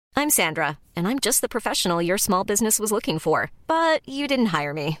I'm Sandra, and I'm just the professional your small business was looking for. But you didn't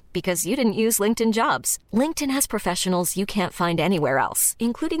hire me because you didn't use LinkedIn Jobs. LinkedIn has professionals you can't find anywhere else,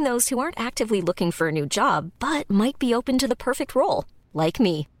 including those who aren't actively looking for a new job, but might be open to the perfect role, like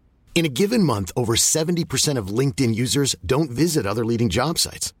me. In a given month, over 70% of LinkedIn users don't visit other leading job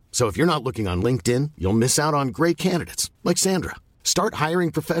sites. So if you're not looking on LinkedIn, you'll miss out on great candidates like Sandra. Start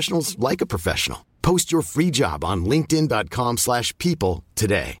hiring professionals like a professional. Post your free job on linkedin.com/people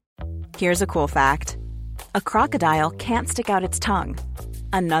today. Here's a cool fact. A crocodile can't stick out its tongue.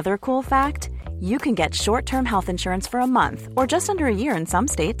 Another cool fact, you can get short-term health insurance for a month or just under a year in some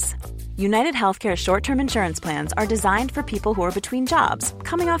states. United Healthcare short-term insurance plans are designed for people who are between jobs,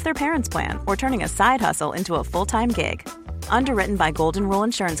 coming off their parents' plan, or turning a side hustle into a full-time gig. Underwritten by Golden Rule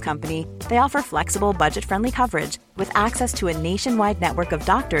Insurance Company, they offer flexible, budget-friendly coverage with access to a nationwide network of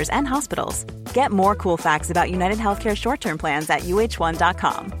doctors and hospitals. Get more cool facts about United Healthcare short-term plans at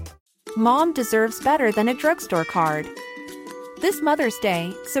uh1.com. Mom deserves better than a drugstore card. This Mother's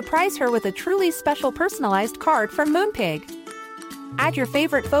Day, surprise her with a truly special personalized card from Moonpig. Add your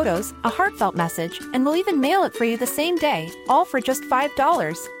favorite photos, a heartfelt message, and we'll even mail it for you the same day, all for just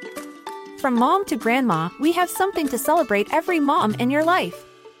 $5. From mom to grandma, we have something to celebrate every mom in your life.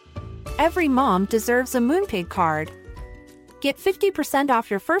 Every mom deserves a Moonpig card. Get 50% off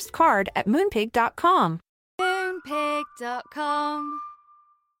your first card at moonpig.com. Moonpig.com.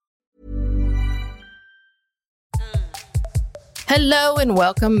 Hello and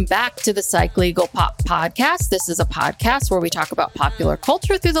welcome back to the Psych Legal Pop Podcast. This is a podcast where we talk about popular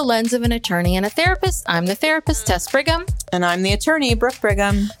culture through the lens of an attorney and a therapist. I'm the therapist, Tess Brigham. And I'm the attorney, Brooke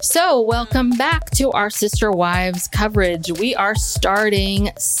Brigham. So welcome back to our Sister Wives coverage. We are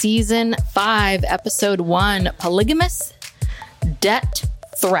starting season 5, episode 1, Polygamist, Debt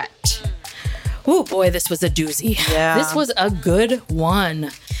Threat. Oh boy, this was a doozy. Yeah. This was a good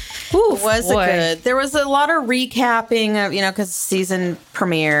one. Oof, was it good? There was a lot of recapping of, because season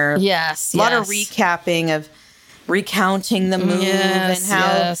premiere. Yes. A lot of recapping of recounting the move and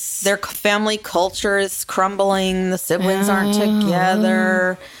how their family culture is crumbling. The siblings aren't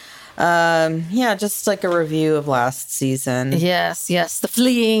together. Just like a review of last season. Yes. The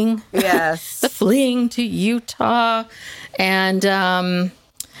fleeing. Yes. The fleeing to Utah. And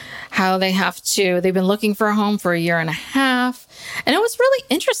how they've been looking for a home for a year and a half. And it was really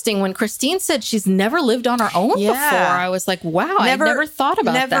interesting when Christine said she's never lived on her own before. I was like, wow, I never thought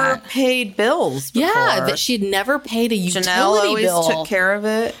about that. Never paid bills before. Yeah, that she'd never paid a utility Janelle always bill. took care of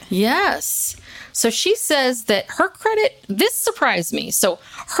it. Yes. So she says that her credit, this surprised me. So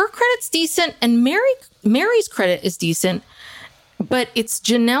her credit's decent and Mary's credit is decent. But it's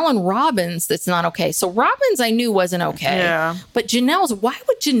Janelle and Robin's that's not okay. So Robin's I knew wasn't okay. Yeah. But Janelle's, why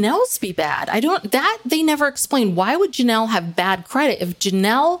would Janelle's be bad? They never explained. Why would Janelle have bad credit? If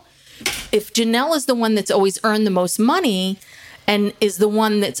Janelle is the one that's always earned the most money and is the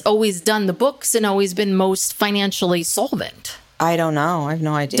one that's always done the books and always been most financially solvent. I don't know. I have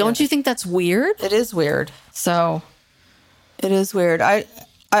no idea. Don't you think that's weird? It is weird. So. It is weird. I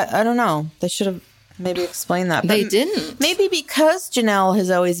don't know. They should have maybe explain that. They didn't. Maybe because Janelle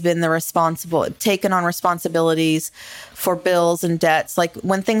has always been taken on responsibilities for bills and debts. Like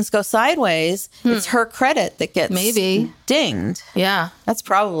when things go sideways, it's her credit that gets dinged. Yeah. That's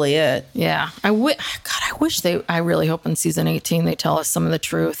probably it. Yeah. I really hope in season 18 they tell us some of the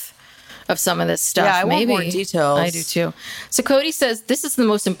truth of some of this stuff. Yeah, I want more details. I do too. So Cody says, this is the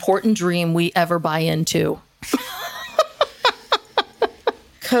most important dream we ever buy into.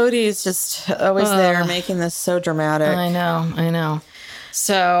 Cody's just always there making this so dramatic. I know.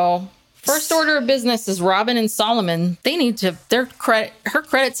 So first order of business is Robin and Solomon. They need to, her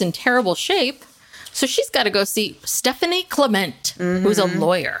credit's in terrible shape. So she's got to go see Stephanie Clement, who's a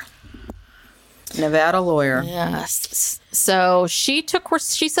lawyer. Nevada lawyer. Yes. So she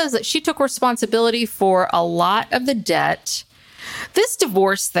says that she took responsibility for a lot of the debt. This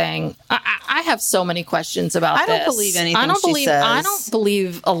divorce thing, I have so many questions about this. I don't believe anything she says. I don't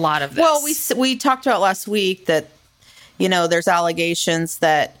believe a lot of this. Well, we talked about last week that, there's allegations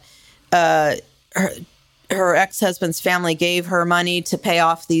that her ex-husband's family gave her money to pay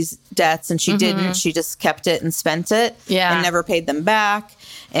off these debts, and she didn't. She just kept it and spent it and never paid them back.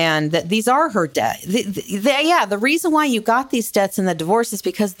 And that these are her debt. The reason why you got these debts in the divorce is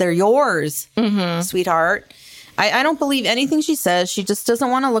because they're yours, sweetheart. I don't believe anything she says. She just doesn't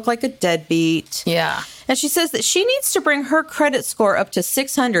want to look like a deadbeat. Yeah. And she says that she needs to bring her credit score up to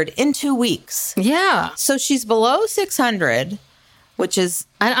 600 in 2 weeks. Yeah. So she's below 600, which is...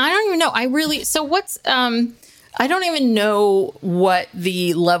 I don't even know. I don't even know what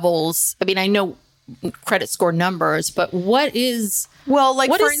the levels... I mean, I know credit score numbers, but what is like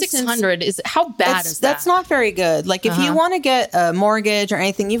what for is instance, 600? Is how bad is that? That's not very good. Like if you want to get a mortgage or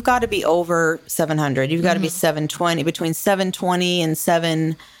anything, you've got to be over 700. You've got to be 720, between 720 and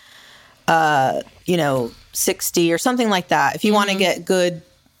 60 or something like that. If you want to get good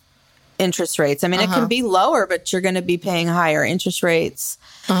interest rates, I mean, it can be lower, but you're going to be paying higher interest rates.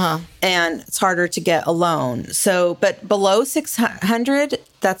 And it's harder to get a loan. So, but below 600,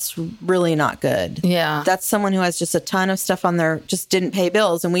 that's really not good. Yeah. That's someone who has just a ton of stuff on their, just didn't pay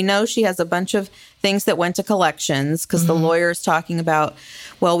bills. And we know she has a bunch of things that went to collections because the lawyer's talking about,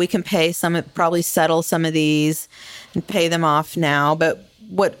 well, we can pay some, probably settle some of these and pay them off now. But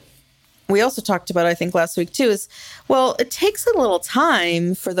what we also talked about, I think last week too, is, well, it takes a little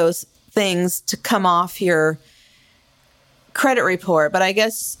time for those things to come off your credit report, but I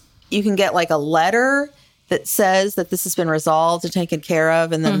guess you can get like a letter that says that this has been resolved and taken care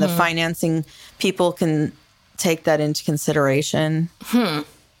of, and then the financing people can take that into consideration.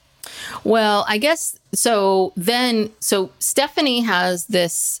 Well, I guess so. So Stephanie has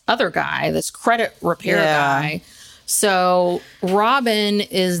this other guy, this credit repair guy. So Robin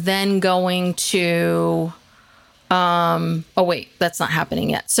is then going to. Oh wait, that's not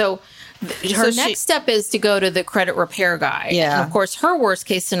happening yet. So her next step is to go to the credit repair guy. Yeah. And of course, her worst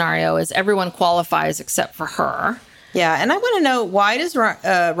case scenario is everyone qualifies except for her. Yeah. And I want to know, why does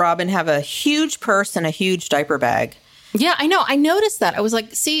Robin have a huge purse and a huge diaper bag? Yeah, I know. I noticed that. I was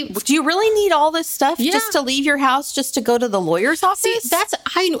like, see, do you really need all this stuff just to leave your house, just to go to the lawyer's office?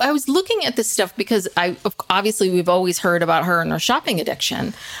 See, I was looking at this stuff because obviously we've always heard about her and her shopping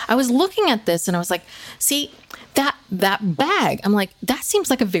addiction. I was looking at this and I was like, see, that bag, I'm like, that seems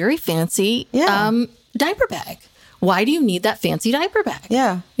like a very fancy diaper bag. Why do you need that fancy diaper bag?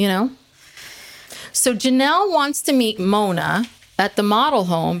 Yeah. You know? So Janelle wants to meet Mona at the model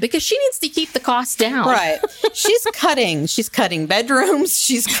home because she needs to keep the costs down. Right. She's cutting bedrooms.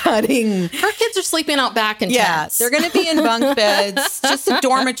 She's cutting. Her kids are sleeping out back in tents. They're going to be in bunk beds, just a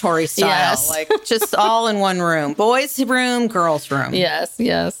dormitory style, like just all in one room. Boys' room, girls' room. Yes.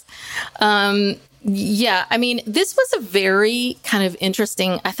 Yeah, I mean, this was a very kind of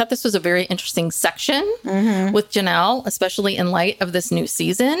interesting, I thought this was a very interesting section with Janelle, especially in light of this new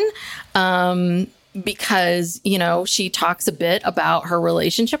season, because, you know, she talks a bit about her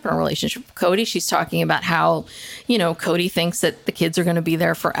relationship and her relationship with Cody. She's talking about how, you know, Cody thinks that the kids are going to be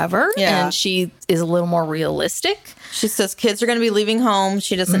there forever, and she is a little more realistic. She says kids are going to be leaving home.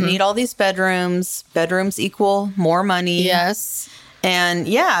 She doesn't need all these bedrooms. Bedrooms equal more money. Yes. And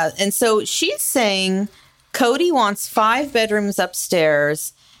and so she's saying Cody wants 5 bedrooms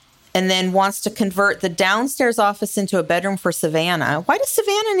upstairs and then wants to convert the downstairs office into a bedroom for Savannah. Why does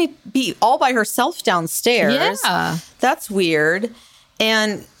Savannah need to be all by herself downstairs? Yeah. That's weird.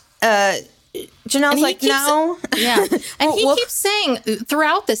 And Janelle's like, no. Yeah. And he keeps saying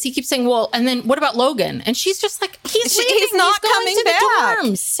throughout this, he keeps saying, well, and then what about Logan? And she's just like, he's not coming to back. The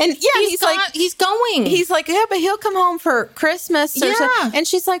dorms. And he's going. He's like, yeah, but he'll come home for Christmas. Or something. And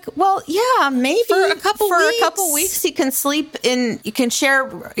she's like, well, yeah, maybe for a couple weeks he can sleep in. He can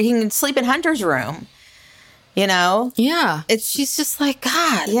sleep in Hunter's room. You know? Yeah. She's just like,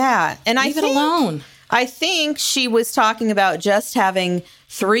 God. Yeah. And leave it alone. I think she was talking about just having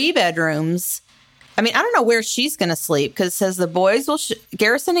 3 bedrooms. I mean, I don't know where she's going to sleep because it says the boys will,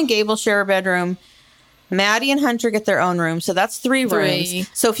 Garrison and Gabe will share a bedroom. Maddie and Hunter get their own room. So that's 3 rooms.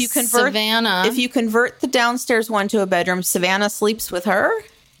 So if you convert the downstairs one to a bedroom, Savannah sleeps with her.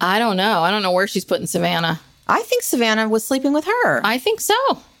 I don't know. I don't know where she's putting Savannah. I think Savannah was sleeping with her. I think so.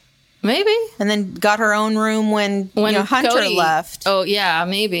 Maybe. And then got her own room when Hunter Cody left. Oh, yeah,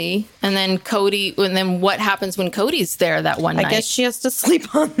 maybe. And then what happens when Cody's there that one night? I guess she has to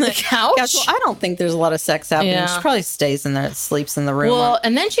sleep on the couch. Well, I don't think there's a lot of sex happening. Yeah. She probably stays in there, sleeps in the room. Well,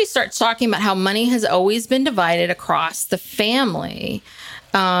 and then she starts talking about how money has always been divided across the family.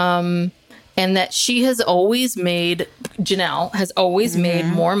 And that Janelle has always made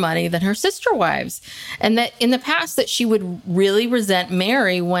more money than her sister wives. And that in the past that she would really resent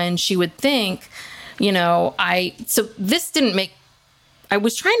Mary when she would think, so this didn't make, I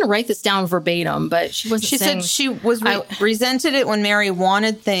was trying to write this down verbatim, but she wasn't saying. Said she was resented it when Mary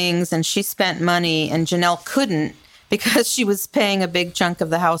wanted things and she spent money and Janelle couldn't because she was paying a big chunk of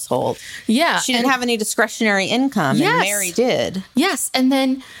the household. Yeah. She didn't have any discretionary income and Mary did. Yes. And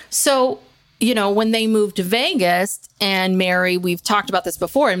then, when they moved to Vegas and Mary, we've talked about this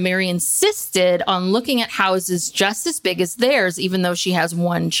before, and Mary insisted on looking at houses just as big as theirs, even though she has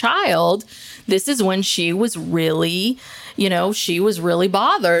one child. This is when she was really,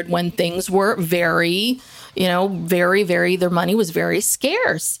 bothered when things were very, their money was very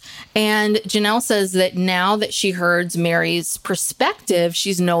scarce. And Janelle says that now that she hears Mary's perspective,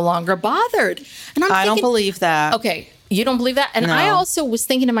 she's no longer bothered. And I don't believe that. Okay, you don't believe that? And No. I also was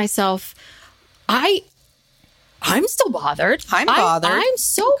thinking to myself, I'm still bothered. I'm bothered. I'm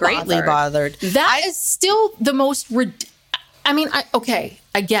so greatly bothered. That is still the most...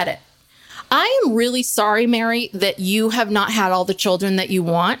 I get it. I am really sorry, Mary, that you have not had all the children that you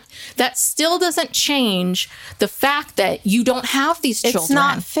want. That still doesn't change the fact that you don't have these children. It's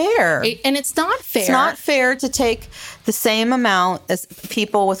not fair. And it's not fair. It's not fair to take the same amount as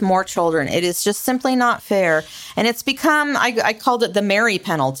people with more children. It is just simply not fair. And it's become, I called it the Mary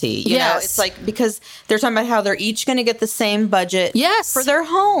penalty. You know, it's like, because they're talking about how they're each going to get the same budget for their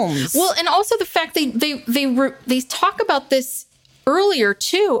homes. Well, and also the fact they talk about this earlier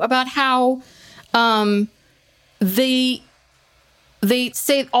too, about how they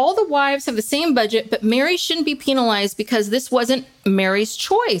say all the wives have the same budget, but Mary shouldn't be penalized because this wasn't Mary's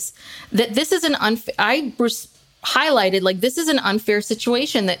choice. That this is an unfair. I highlighted like this is an unfair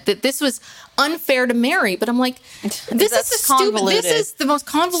situation. That this was unfair to Mary. But I'm like, this is the stupid. This is the most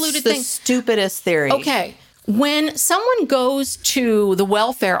convoluted thing. The stupidest theory. Okay. When someone goes to the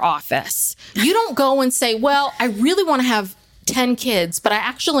welfare office, you don't go and say, well, I really want to have 10 kids, but I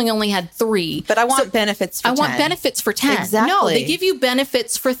actually only had 3. But I want benefits for 10. I want benefits for 10. Exactly. No, they give you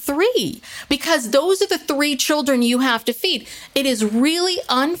benefits for 3 because those are the 3 children you have to feed. It is really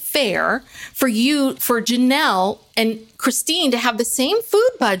unfair for Janelle and Christine to have the same food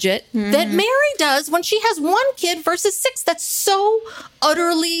budget that Mary does when she has 1 kid versus 6. That's so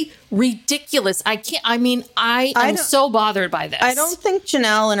utterly ridiculous. I am so bothered by this. I don't think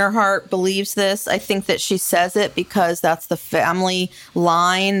Janelle in her heart believes this. I think that she says it because that's the family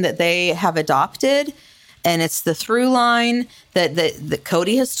line that they have adopted. And it's the through line that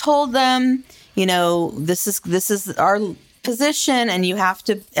Cody has told them, this is our position and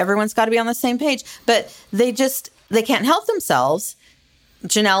everyone's got to be on the same page. But they can't help themselves.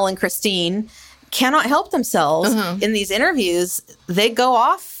 Janelle and Christine cannot help themselves in these interviews. They go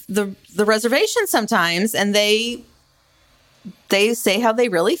off the reservation sometimes and they say how they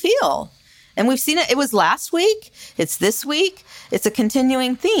really feel. And we've seen it. It was last week. It's this week. It's a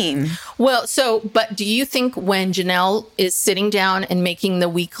continuing theme. Well, but do you think when Janelle is sitting down and making the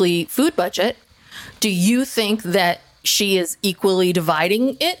weekly food budget, do you think that she is equally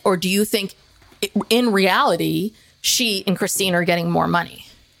dividing it? Or do you think in reality, she and Christine are getting more money?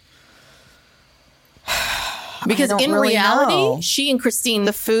 Because in reality, she and Christine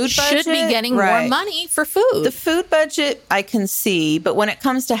the food budget, should be getting more money for food. The food budget, I can see. But when it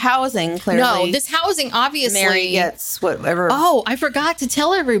comes to housing, clearly... No, this housing, obviously... Mary gets whatever... Oh, I forgot to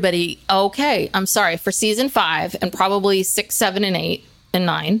tell everybody. Okay, I'm sorry. For season 5 and probably 6, 7, and 8 and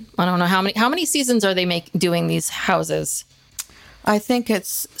 9. I don't know how many seasons are they doing these houses? I think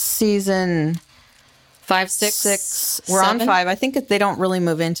it's season... 5, 6, 6. We're 7? On 5. I think they don't really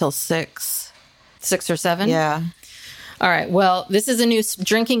move in till 6. 6 or 7? Yeah. All right. Well, this is a new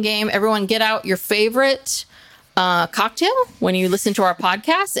drinking game. Everyone get out your favorite cocktail when you listen to our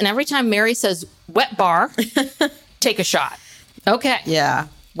podcast. And every time Mary says wet bar, take a shot. Okay. Yeah.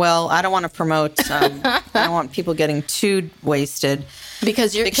 Well, I don't want to promote. I don't want people getting too wasted.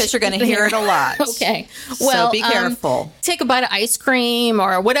 Because you're going to hear it a lot. Okay. Well, so be careful. Take a bite of ice cream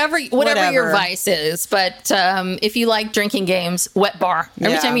or whatever your vice is. But if you like drinking games, wet bar.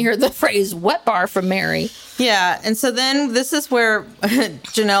 Every time you hear the phrase wet bar from Mary. Yeah. And so then this is where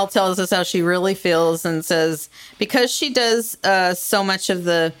Janelle tells us how she really feels and says, because she does so much of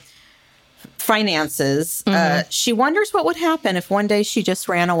the finances, she wonders what would happen if one day she just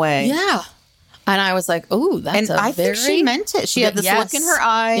ran away. Yeah. And I was like, "Oh, that's think she meant it. She had this look in her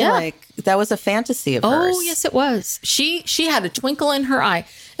eye, like that was a fantasy of hers." Oh, yes, it was. She had a twinkle in her eye.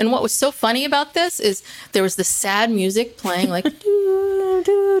 And what was so funny about this is there was this sad music playing, like doo,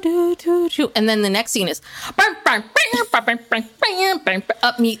 doo, doo, doo, doo. And then the next scene is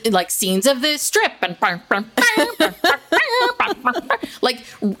like scenes of the strip and like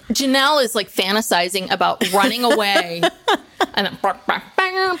Janelle is like fantasizing about running away. And then,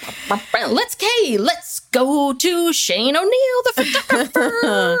 let's go to Shane O'Neill, the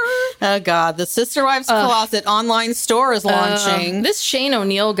photographer. Oh, God. The Sister Wives Closet online store is launching. This Shane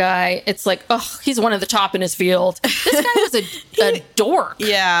O'Neill guy, it's like, he's one of the top in his field. This guy was a dork.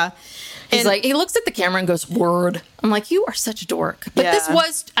 Yeah. He's like, he looks at the camera and goes, word. I'm like, you are such a dork. But this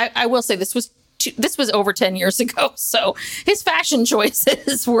was, I will say, this was over 10 years ago, so his fashion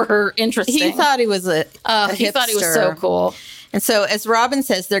choices were interesting. He thought he was a hipster. He thought he was so cool. And so, as Robin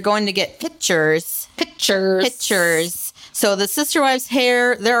says, they're going to get pictures So the sister wives'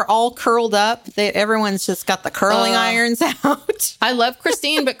 hair, they're all curled up. Everyone's just got the curling irons out. I love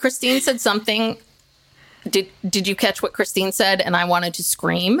Christine, but Christine said something. Did you catch what Christine said? And I wanted to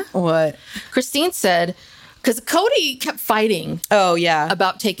scream. What? Christine said, because Cody kept fighting. Oh, yeah.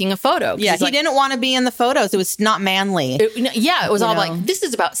 About taking a photo. Yeah, he didn't want to be in the photos. It was not manly. It was all like, this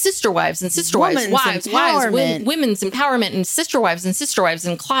is about sister wives and sister wives, women's empowerment and sister wives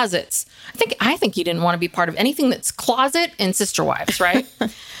and closets. I think he didn't want to be part of anything that's closet and sister wives, right?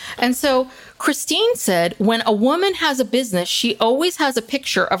 And so Christine said, when a woman has a business, she always has a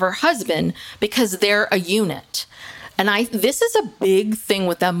picture of her husband because they're a unit. And this is a big thing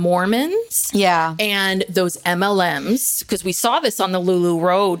with the Mormons. Yeah. And those MLMs, because we saw this on the Lulu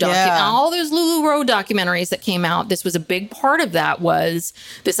Rowe all those Lulu Rowe documentaries that came out. This was a big part of that, was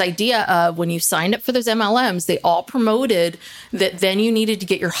this idea of when you signed up for those MLMs, they all promoted that then you needed to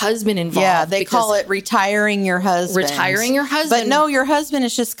get your husband involved. Yeah, they call it retiring your husband. Retiring your husband. But no, your husband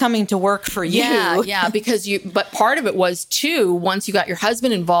is just coming to work for you. Yeah, but part of it was too, once you got your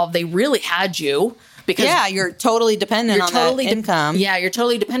husband involved, they really had you. Because you're totally dependent on that income. Yeah, you're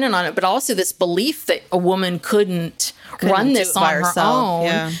totally dependent on it. But also this belief that a woman couldn't run this on her own.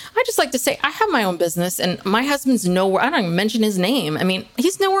 Yeah. I just like to say, I have my own business and my husband's nowhere. I don't even mention his name. I mean,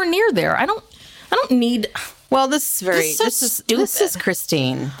 he's nowhere near there. I don't need... Well, this is stupid. This is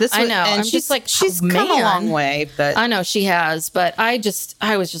Christine. I know. And she's come a long way, but I know she has. But I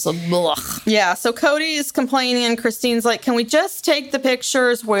was just like, ugh. Yeah. So Cody is complaining, and Christine's like, "Can we just take the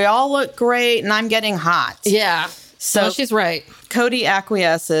pictures? We all look great, and I'm getting hot." Yeah. So she's right. Cody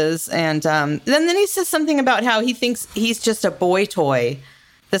acquiesces, and then he says something about how he thinks he's just a boy toy.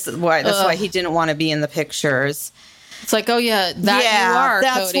 That's why he didn't want to be in the pictures. It's like, oh, yeah, you are,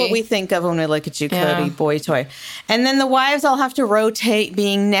 that's Cody. What we think of when we look at you, Cody, boy toy. And then the wives all have to rotate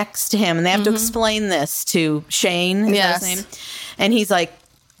being next to him, and they have to explain this to Shane. Is that his name? And he's like,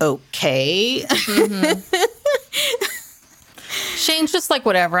 okay. Shane's just like,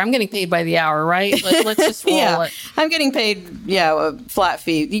 whatever. I'm getting paid by the hour, right? Let's just roll it. I'm getting paid, a flat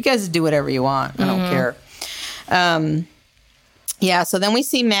fee. You guys do whatever you want. I don't care. Yeah, so then we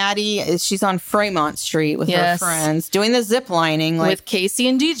see Maddie. She's on Fremont Street with her friends doing the zip lining. With Casey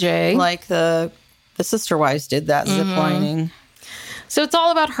and DJ. Like the sister wives did that zip lining. So it's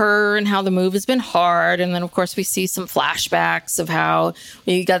all about her and how the move has been hard. And then, of course, we see some flashbacks of how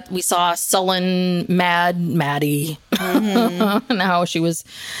we saw sullen, mad Maddie. And how she was,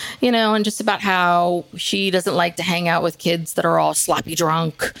 and just about how she doesn't like to hang out with kids that are all sloppy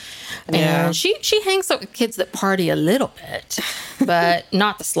drunk. Yeah. And she hangs out with kids that party a little bit, but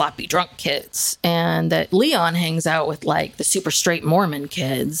not the sloppy drunk kids. And that Leon hangs out with, like, the super straight Mormon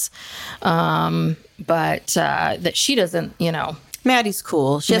kids. But that she doesn't, Maddie's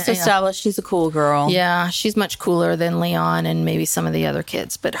cool. She has to establish she's a cool girl. Yeah, she's much cooler than Leon and maybe some of the other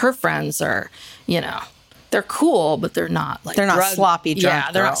kids. But her friends are, they're cool, but they're not like they're not sloppy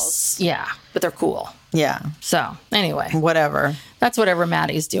drunk girls. But they're cool. Yeah. So anyway, whatever. That's whatever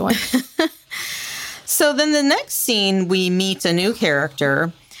Maddie's doing. So then the next scene, we meet a new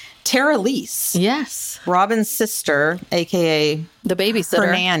character, Tara Lise. Yes. Robin's sister, a.k.a. the babysitter.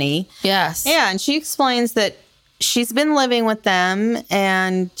 Her nanny. Yes. Yeah, and she explains that she's been living with them,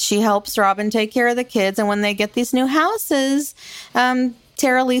 and she helps Robin take care of the kids. And when they get these new houses,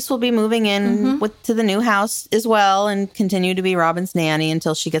 Tara Lise will be moving in to the new house as well and continue to be Robin's nanny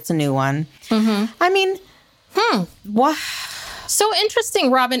until she gets a new one. I mean, what? So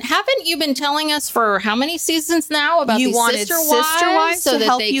interesting, Robin. Haven't you been telling us for how many seasons now about these sister wives so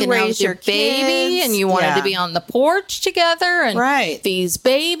that they can raise have your baby, kids. And you wanted to be on the porch together, and these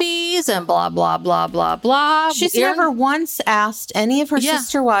babies, and blah blah blah blah blah. She's never once asked any of her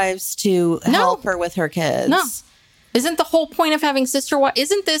sister wives to help her with her kids. No. Isn't the whole point of having sister wife?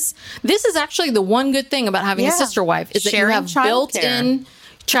 Isn't this is actually the one good thing about having a sister wife is that you have built-in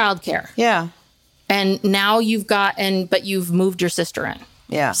childcare. Yeah. And now but you've moved your sister in.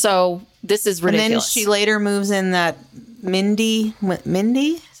 Yeah. So this is ridiculous. And then she later moves in that Mindy,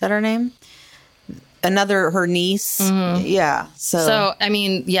 is that her name? Her niece. Yeah. So, I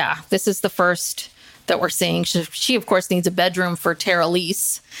mean, this is the first that we're seeing. She of course, needs a bedroom for Tara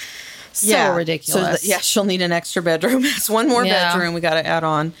Lise. So ridiculous. So she'll need an extra bedroom. It's one more bedroom we got to add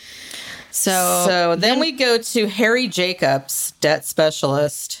on. So then we go to Harry Jacobs, debt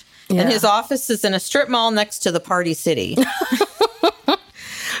specialist. Yeah. And his office is in a strip mall next to the Party City.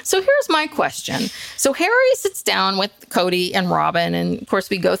 So here's my question. So Harry sits down with Cody and Robin, and of course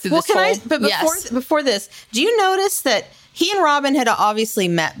we go through this before this, do you notice that he and Robin had obviously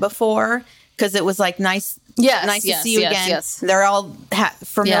met before? Because it was like nice to see you again. Yes. They're all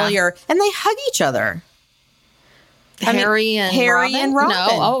familiar, and they hug each other. Harry and Robin? No,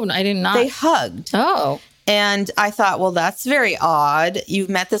 oh, I did not. They hugged. Oh. And I thought, well, that's very odd. You've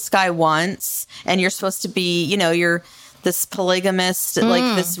met this guy once, and you're supposed to be, you're this polygamist,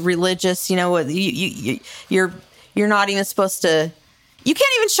 like this religious, you're not even supposed to. You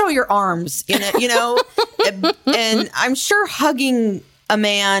can't even show your arms in it, and I'm sure hugging a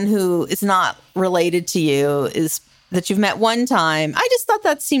man who is not related to you that you've met one time. I just thought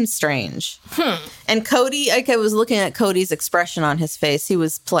that seemed strange. And Cody, I was looking at Cody's expression on his face. He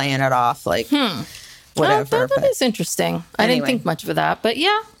was playing it off like. Whatever. That is interesting. I didn't think much of that, but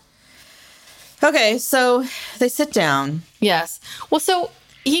yeah. Okay, so they sit down. Yes. Well, so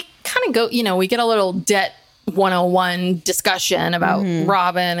he kind of we get a little debt 101 discussion about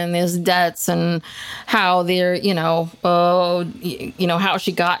Robin and his debts and how they're, how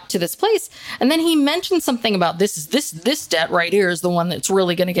she got to this place. And then he mentioned something about this debt right here is the one that's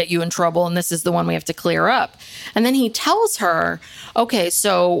really going to get you in trouble. And this is the one we have to clear up. And then he tells her, okay,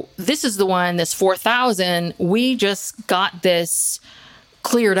 so this is the one, this 4,000. We just got this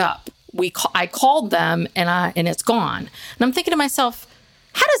cleared up. I called them and it's gone. And I'm thinking to myself,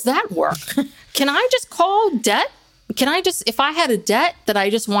 how does that work? Can I just call debt? If I had a debt that I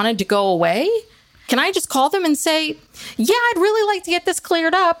just wanted to go away, can I just call them and say, yeah, I'd really like to get this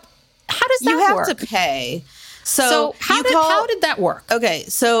cleared up? How does that work? You have to pay. So how did that work? Okay,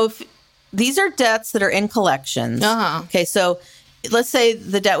 so these are debts that are in collections. Okay, so let's say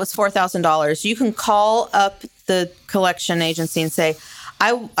the debt was $4,000. You can call up the collection agency and say,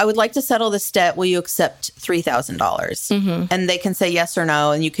 I would like to settle this debt. Will you accept $3,000? And they can say yes or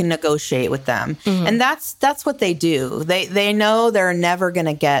no, and you can negotiate with them. And that's what they do. They know they're never going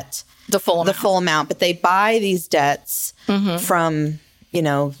to get the full amount, but they buy these debts from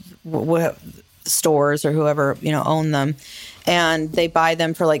stores or whoever own them, and they buy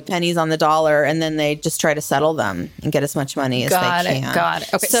them for like pennies on the dollar, and then they just try to settle them and get as much money as they can. Got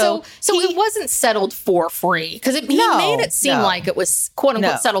it. Okay, so it wasn't settled for free because he made it seem like it was quote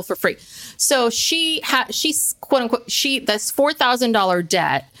unquote settled for free. So she's quote unquote this $4,000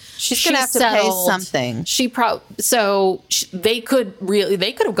 debt. She's going to have to pay something. They could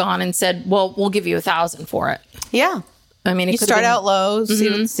have gone and said, well, we'll give you $1,000 for it. Yeah. I mean, you start out low,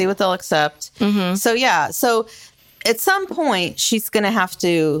 see what they'll accept. So at some point, she's going to have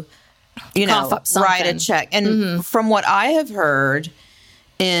to, write a check. And from what I have heard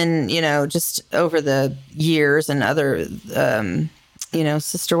in, just over the years and other,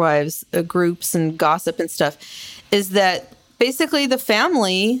 sister wives groups and gossip and stuff, is that basically the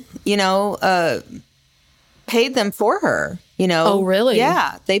family, paid them for her. Oh, really?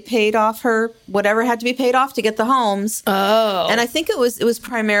 Yeah. They paid off her whatever had to be paid off to get the homes. Oh. And I think it was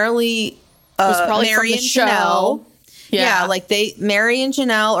primarily Mary and Janelle. Yeah, like Mary and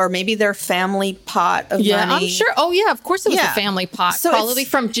Janelle, or maybe their family pot of money. Yeah, I'm sure. Oh, yeah, of course it was a family pot. So probably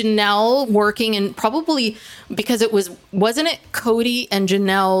from Janelle working, and probably because wasn't it Cody and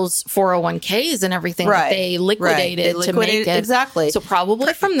Janelle's 401ks and everything that they liquidated to make it. Exactly. So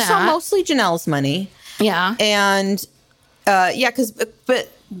probably from that. So mostly Janelle's money. Yeah. And, but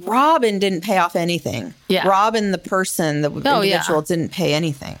Robin didn't pay off anything. Yeah. Robin, the person, the individual, didn't pay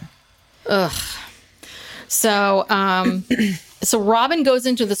anything. Ugh. So, so Robin goes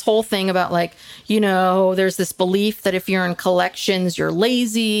into this whole thing about there's this belief that if you're in collections, you're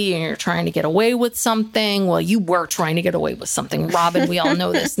lazy and you're trying to get away with something. Well, you were trying to get away with something, Robin. We all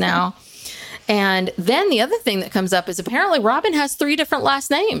know this now. And then the other thing that comes up is apparently Robin has 3 different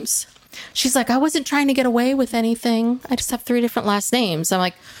last names. She's like, I wasn't trying to get away with anything. I just have 3 different last names. I'm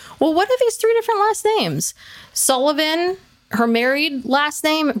like, well, what are these 3 different last names? Sullivan, her married last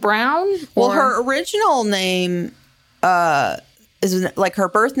name, Brown? Well, her original name is her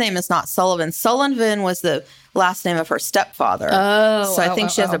birth name is not Sullivan. Sullivan was the last name of her stepfather. So I think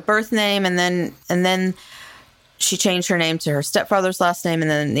she has a birth name, and then she changed her name to her stepfather's last name, and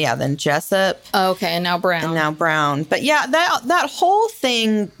then Jessup. Okay, and now Brown. But yeah, that whole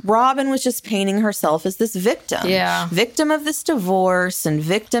thing, Robin was just painting herself as this victim. Yeah. Victim of this divorce and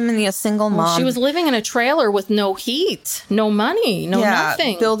victim in a single mom. She was living in a trailer with no heat, no money,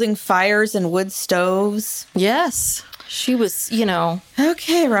 nothing. Building fires and wood stoves. Yes. She was,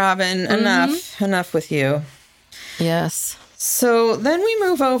 Okay, Robin, enough with you. Yes. So then we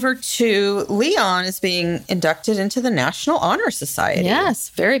move over to Leon is being inducted into the National Honor Society. Yes,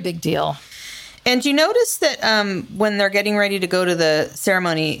 very big deal. And you notice that when they're getting ready to go to the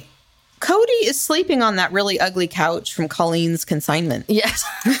ceremony, Cody is sleeping on that really ugly couch from Colleen's consignment. Yes.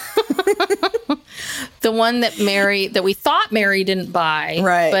 The one that we thought Mary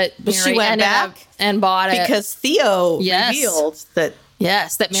dshe went back and bought it. Because Theo revealed that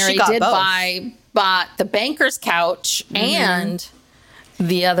Yes, that Mary got did both. bought the banker's couch and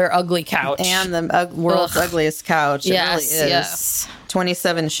the other ugly couch. And the world's ugliest couch. It Yes, really is. yes.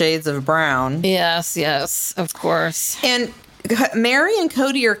 27 shades of brown. Yes, of course. And Mary and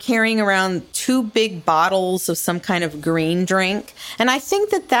Cody are carrying around 2 big bottles of some kind of green drink. And I think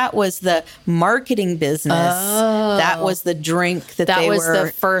that was the marketing business. That was the drink that they were... That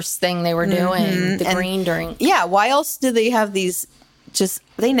was the first thing they were doing, the green drink. Yeah, why else do they have these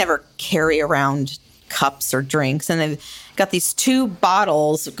they never carry around cups or drinks. And they've got these 2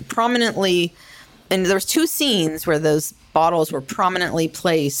 bottles prominently... And there's 2 scenes where those bottles were prominently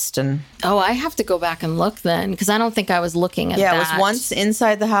placed. And I have to go back and look then, because I don't think I was looking at that. Yeah, it was once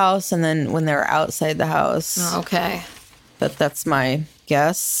inside the house and then when they were outside the house. Okay. But that's my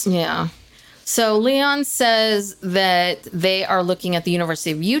guess. Yeah. So Leon says that they are looking at the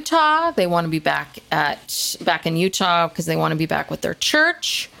University of Utah. They want to be back in Utah because they want to be back with their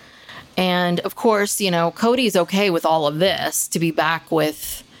church. And of course, Cody's okay with all of this, to be back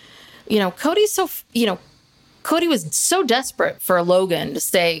with, Cody was so desperate for Logan to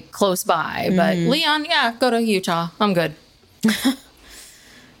stay close by, but Leon, go to Utah. I'm good.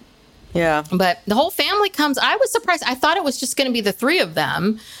 Yeah. But the whole family comes. I was surprised. I thought it was just going to be the 3 of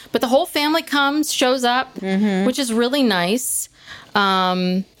them, but the whole family shows up, which is really nice.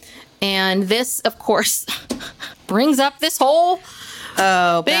 And this, of course, brings up this whole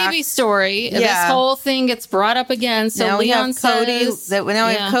baby story. Yeah. This whole thing gets brought up again. So now Leon says... we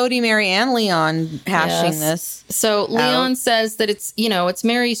have Cody, Mary, and Leon hashing this. So Leon says that it's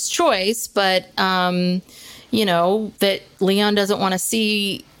Mary's choice, but... that Leon doesn't want to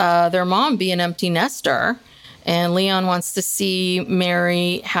see their mom be an empty nester. And Leon wants to see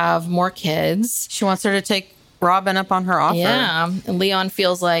Mary have more kids. She wants her to take Robin up on her offer. Yeah. And Leon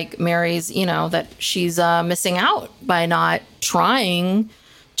feels like Mary's, that she's missing out by not trying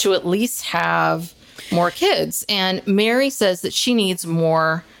to at least have more kids. And Mary says that she needs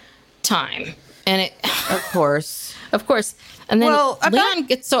more time. And Of course. And then Leon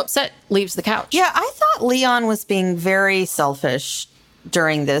gets so upset, leaves the couch. Yeah, I thought Leon was being very selfish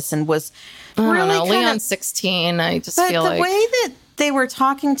during this and was really Leon's 16. I just feel like... But the way that they were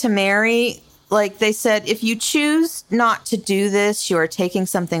talking to Mary, like they said, if you choose not to do this, you are taking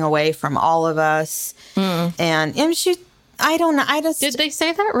something away from all of us. And she... I don't know. Did they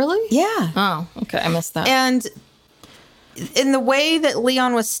say that, really? Yeah. Oh, okay. I missed that. And... in the way that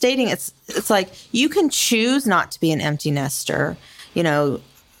Leon was stating, it's like you can choose not to be an empty nester. She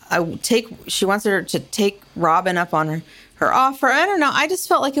wants her to take Robin up on her offer. I don't know. I just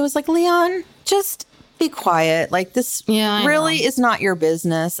felt like it was like, Leon, just be quiet. Like this really is not your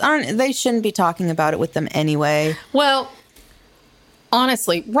business. They shouldn't be talking about it with them anyway. Well,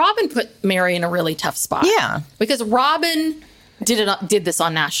 honestly, Robin put Mary in a really tough spot. Yeah. Because Robin did this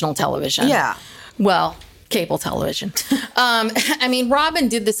on national television. Yeah. Well, cable television. Robin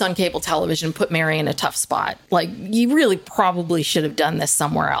did this on cable television, put Mary in a tough spot. Like, you really probably should have done this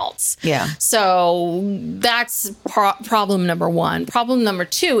somewhere else. Yeah. So that's problem number 1. Problem number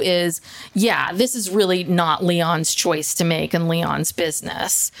 2 is, this is really not Leon's choice to make and Leon's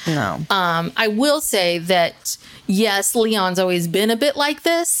business. No. I will say that, yes, Leon's always been a bit like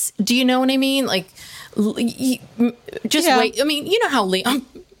this. Do you know what I mean? Like, just wait. I mean, you know how Leon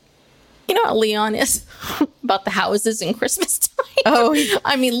is about the houses in Christmas time. Oh,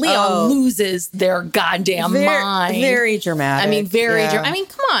 I mean, Leon loses their goddamn mind. Very dramatic. I mean,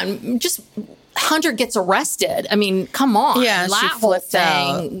 come on, just Hunter gets arrested. I mean, come on. Yeah, that she whole flipped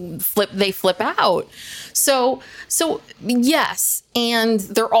thing. They flip out. So yes, and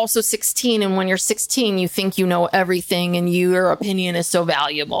they're also 16, and when you're 16, you think you know everything, and your opinion is so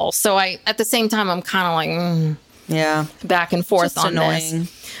valuable. So at the same time, I'm kind of like, back and forth just on annoying.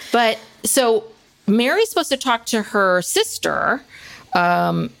 this, but. So Mary's supposed to talk to her sister,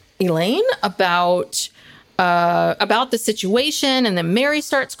 Elaine, about the situation. And then Mary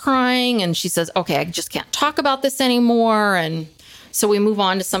starts crying and she says, okay, I just can't talk about this anymore. And so we move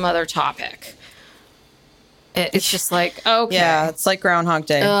on to some other topic. It's just like, okay. Yeah, it's like Groundhog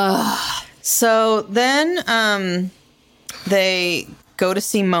Day. So then they go to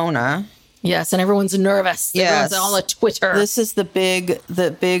see Mona. Yes, and everyone's nervous. Everyone's all on Twitter. This is the big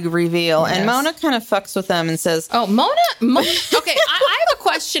reveal. Yes. And Mona kind of fucks with them and says... Oh, Mona? Okay, I have a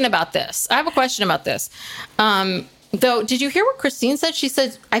question about this. Though, did you hear what Christine said? She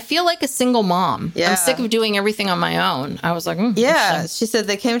said, I feel like a single mom. Yeah. I'm sick of doing everything on my own. I was like, yeah. She said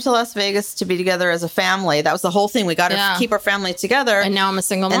they came to Las Vegas to be together as a family. That was the whole thing. We got to keep our family together. And now I'm a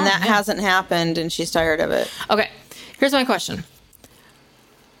single mom. And that hasn't happened, and she's tired of it. Okay, here's my question.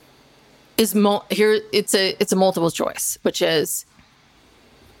 It's a multiple choice, which is,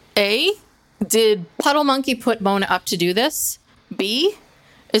 A, did Puddle Monkey put Mona up to do this? B,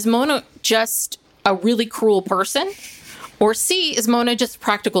 is Mona just a really cruel person? Or C, is Mona just a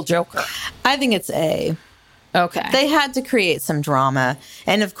practical joker? I think it's A. Okay. They had to create some drama.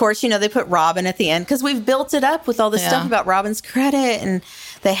 And of course, they put Robin at the end because we've built it up with all this stuff about Robin's credit and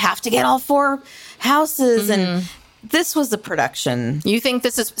they have to get all 4 houses. And this was the production. You think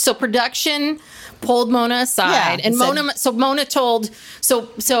this is so production pulled Mona aside and Mona told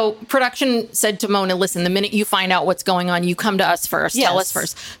production said to Mona, listen, the minute you find out what's going on, you come to us first. Tell us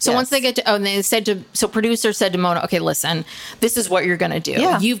first. So once they get to producer said to Mona, okay, listen, this is what you're going to do.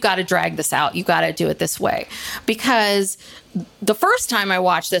 Yeah. You've got to drag this out. You got to do it this way. Because the first time I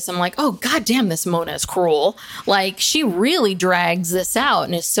watched this, I'm like, oh, goddamn, this Mona is cruel. Like, she really drags this out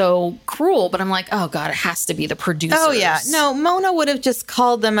and is so cruel. But I'm like, oh, God, it has to be the producers. Oh, yeah. No, Mona would have just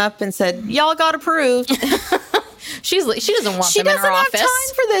called them up and said, y'all got approved. She doesn't want them in her office. She doesn't have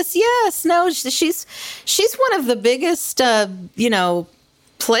time for this. Yes. No, she's one of the biggest,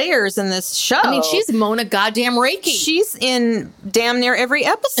 players in this show. I mean, she's Mona goddamn Reiki. She's in damn near every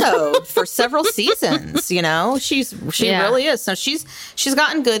episode for several seasons. She really is. So she's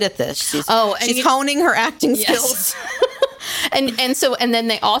gotten good at this. She's honing her acting skills. and then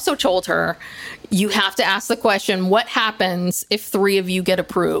they also told her, you have to ask the question, what happens if 3 of you get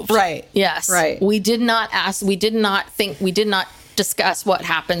approved? Right. Yes. Right. We did not discuss what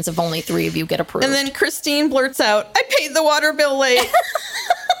happens if only 3 of you get approved. And then Christine blurts out, I paid the water bill late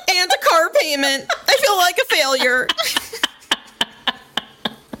and a car payment. I feel like a failure.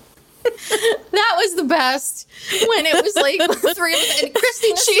 That was the best when it was like 3 of us. And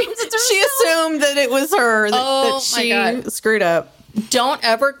Christine she assumed that it was her that she screwed up. Don't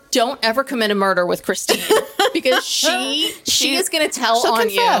ever commit a murder with Christine because she is going to tell on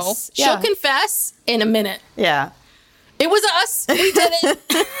confess. You. She'll confess in a minute. Yeah. It was us. We did it.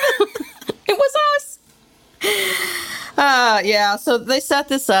 It was us. So they set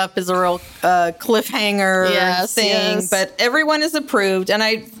this up as a real cliffhanger thing, yes. But everyone is approved. And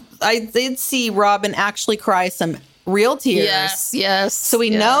I did see Robin actually cry some real tears. Yes. So we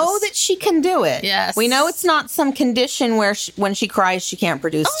know that she can do it. Yes. We know it's not some condition where when she cries, she can't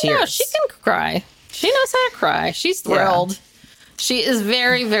produce tears. No, she can cry. She knows how to cry. She's thrilled. Yeah. She is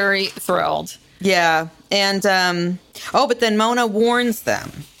very, very thrilled. Yeah. And, but then Mona warns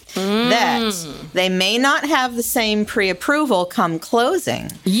them that they may not have the same pre-approval come closing.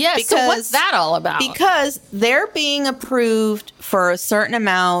 Yes, so what's that all about? Because they're being approved for a certain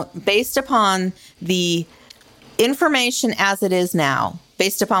amount based upon the information as it is now,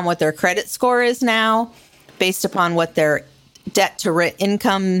 based upon what their credit score is now, based upon what their debt to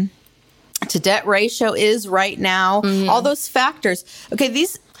income to debt ratio is right now. All those factors. Okay,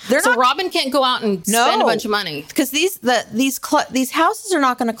 Robin can't go out and spend a bunch of money because these houses are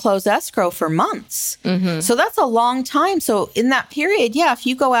not going to close escrow for months. So that's a long time. So in that period, if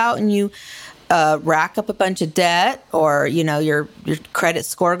you go out and you rack up a bunch of debt, or your credit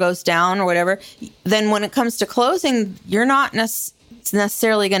score goes down or whatever, then when it comes to closing, you're not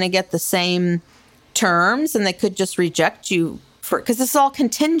necessarily going to get the same terms, and they could just reject you because it's all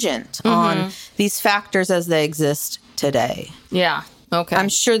contingent on these factors as they exist today. Yeah. Okay. I'm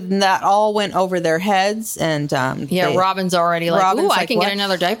sure that all went over their heads, and Robin's already like, ooh, I can get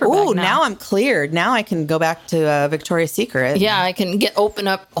another diaper bag now. Now I'm cleared. Now I can go back to Victoria's Secret. Yeah, I can open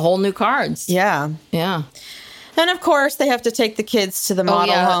up whole new cards. Yeah. Yeah. And of course, they have to take the kids to the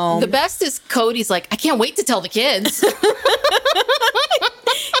model home. The best is Cody's like, I can't wait to tell the kids.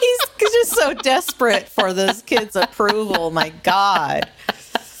 He's just so desperate for those kids' approval. My God.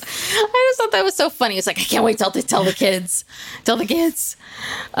 I just thought that was so funny. It's like, I can't wait to tell the kids. Tell the kids.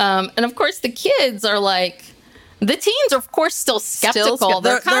 And of course, the kids are like, the teens are, of course, still skeptical.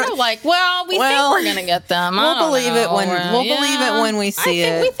 They're kind of like, well, we think we're going to get them. We'll believe it when we see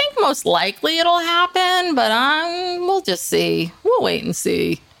it. We think most likely it'll happen, but we'll just see. We'll wait and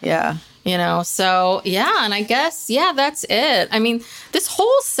see. Yeah. So, and I guess, that's it. I mean, this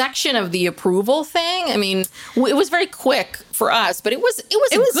whole section of the approval thing, I mean, it was very quick for us, but it was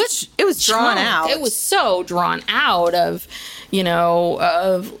drawn out. It was so drawn out of Mary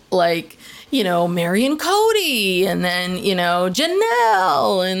and Cody, and then,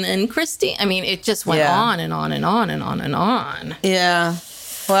 Janelle and Christine. I mean, it just went on and on and on and on and on. Yeah.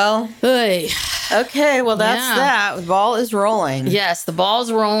 Well, okay. Well, that's that. The ball is rolling. Yes, the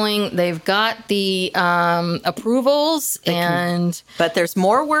ball's rolling. They've got the approvals, but there's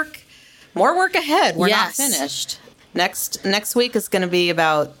more work ahead. We're not finished. Next week is going to be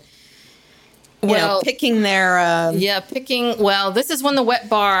about picking their picking. Well, this is when the wet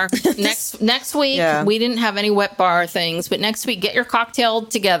bar next week. We didn't have any wet bar things, but next week get your cocktail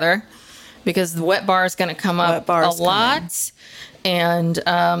together because the wet bar is going to come up a lot, and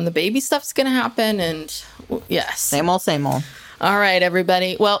the baby stuff's going to happen. And yes, same old. All right,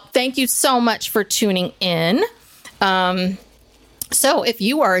 everybody. Well, thank you so much for tuning in. So if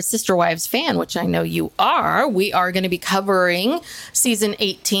you are a Sister Wives fan, which I know you are, we are going to be covering season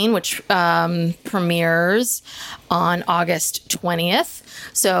 18, which premieres on August 20th.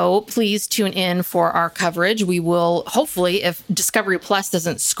 So please tune in for our coverage. We will, hopefully, if Discovery Plus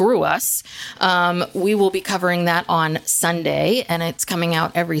doesn't screw us, we will be covering that on Sunday, and it's coming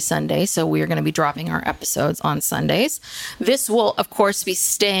out every Sunday. So we are going to be dropping our episodes on Sundays. This will, of course, be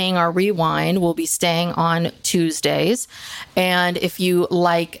staying, our rewind will be staying on Tuesdays. And if you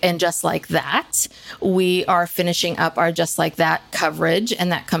like And Just Like That, we are finishing up our Just Like That coverage,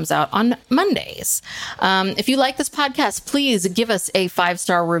 and that comes out on Mondays. If you like this podcast, please give us a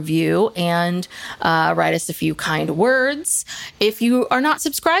 5-star review and write us a few kind words. If you are not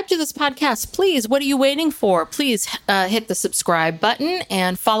subscribed to this podcast, please, what are you waiting for? Please hit the subscribe button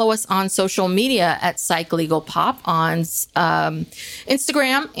and follow us on social media at Psych Legal Pop on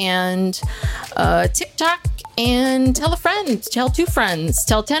Instagram and TikTok. And tell a friend, tell 2 friends,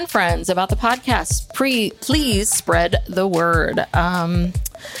 tell 10 friends about the podcast. Please spread the word. I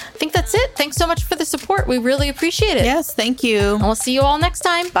think that's it. Thanks so much for the support. We really appreciate it. Yes, thank you. And we'll see you all next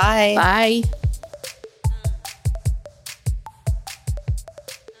time. Bye. Bye.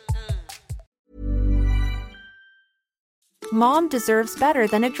 Mom deserves better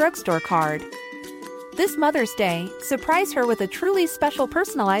than a drugstore card. This Mother's Day, surprise her with a truly special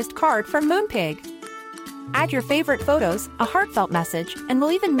personalized card from Moonpig. Add your favorite photos, a heartfelt message, and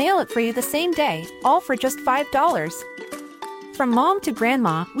we'll even mail it for you the same day, all for just $5. From mom to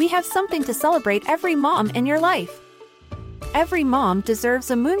grandma, we have something to celebrate every mom in your life. Every mom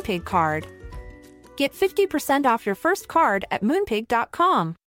deserves a Moonpig card. Get 50% off your first card at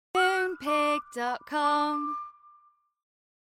moonpig.com. Moonpig.com